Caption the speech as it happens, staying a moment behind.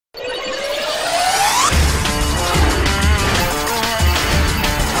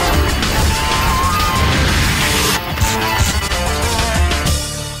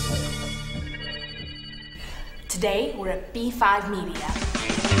b5media.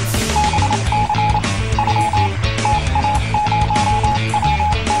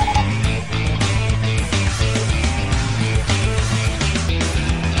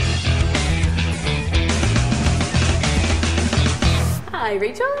 Hi,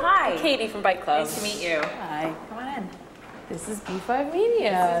 Rachel. Hi. Katie from Byte Club. Nice to meet you. Hi. Come on in. This is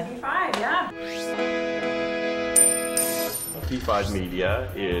b5media. This is B5, yeah. b5media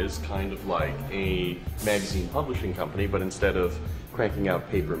is kind of like a magazine publishing company, but instead of cranking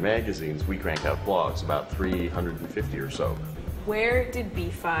out paper magazines, we crank out blogs, about 350 or so. Where did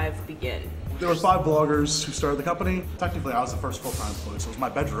B5 begin? There was 5 bloggers who started the company. Technically, I was the first full-time employee, so it was my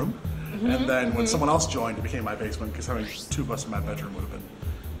bedroom. And then when someone else joined, it became my basement, because having 2 of us in my bedroom would have been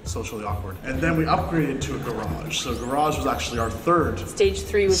socially awkward. And then we upgraded to a garage. So garage was actually our 3rd. Stage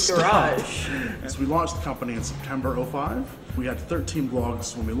 3 was garage. So we launched the company in September '05. We had 13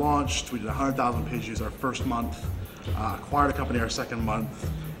 blogs when we launched. We did 100,000 page views our first month. Acquired a company our second month.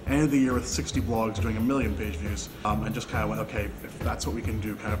 Ended the year with 60 blogs doing 1 million page views. And just kind of went, okay, if that's what we can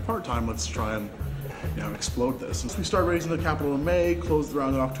do kind of part-time, let's try and explode this. And so we started raising the capital in May, closed the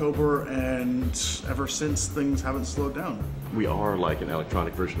round in October, and ever since things haven't slowed down. We are like an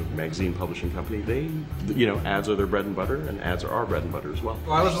electronic version of a magazine publishing company. Ads are their bread and butter, and ads are our bread and butter as well.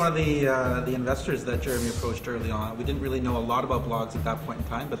 Well, I was one of the investors that Jeremy approached early on. We didn't really know a lot about blogs at that point in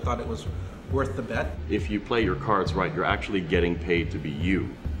time, but thought it was worth the bet. If you play your cards right, you're actually getting paid to be you.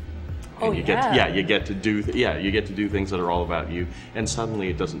 Oh, you get to do things that are all about you, and suddenly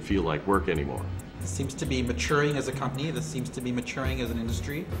it doesn't feel like work anymore. This seems to be maturing as a company. This seems to be maturing as an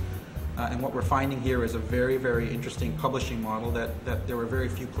industry. And what we're finding here is a very, very interesting publishing model that there were very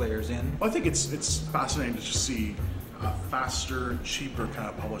few players in. Well, I think it's fascinating to just see a faster, cheaper kind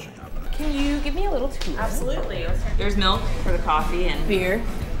of publishing happening. Can you give me a little tour? Absolutely. There's milk for the coffee and Beer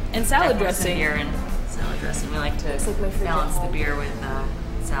and salad dressing. Beer and salad dressing. We like to It's like my favorite balance the home. beer with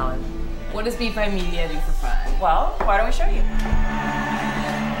salad. What does b5media do for fun? Well, why don't we show you?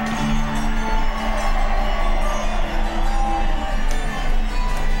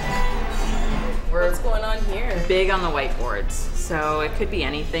 What's going on here? Big on the whiteboards. So it could be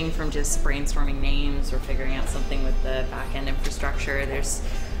anything from just brainstorming names or figuring out something with the back-end infrastructure. There's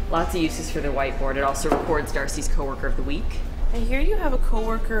lots of uses for the whiteboard. It also records Darcy's Coworker of the Week. I hear you have a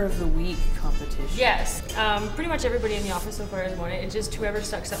coworker of the week competition. Yes, pretty much everybody in the office so far has won it. It's just whoever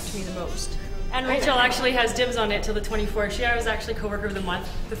sucks up to me the most. And Rachel actually has dibs on it till the 24th. She was actually coworker of the month,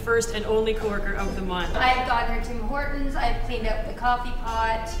 the first and only coworker of the month. I've gotten her Tim Hortons, I've cleaned up the coffee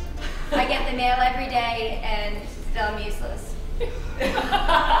pot, I get the mail every day, and still I'm useless.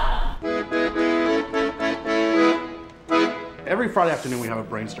 Every Friday afternoon we have a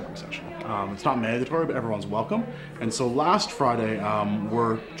brainstorming session. It's not mandatory, but everyone's welcome. And so last Friday,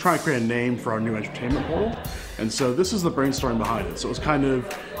 we're trying to create a name for our new entertainment portal. And so this is the brainstorming behind it. So it was kind of,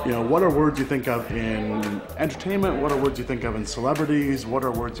 what are words you think of in entertainment? What are words you think of in celebrities? What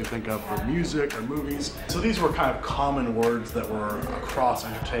are words you think of for music or movies? So these were kind of common words that were across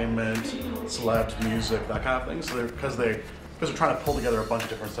entertainment, celebs, music, that kind of thing. So because we're trying to pull together a bunch of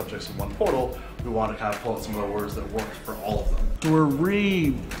different subjects in one portal, we want to kind of pull out some of the words that worked for all of them. So we're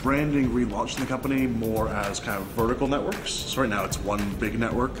rebranding, relaunching the company more as kind of vertical networks. So right now it's one big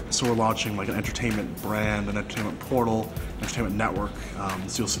network. So we're launching like an entertainment brand, an entertainment portal, an entertainment network.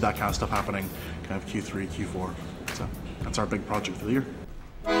 So you'll see that kind of stuff happening kind of Q3, Q4. So that's our big project for the year.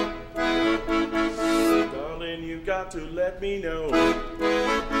 Darling, you got to let me know.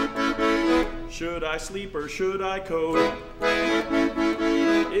 Should I sleep or should I code?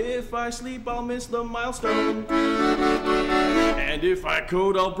 If I sleep, I'll miss the milestone. And if I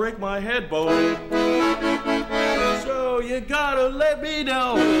code, I'll break my head bone. So you gotta let me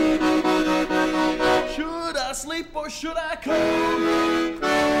know. Should I sleep or should I code?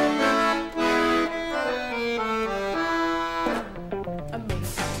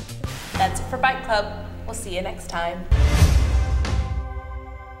 Amazing. That's it for Byte Club. We'll see you next time.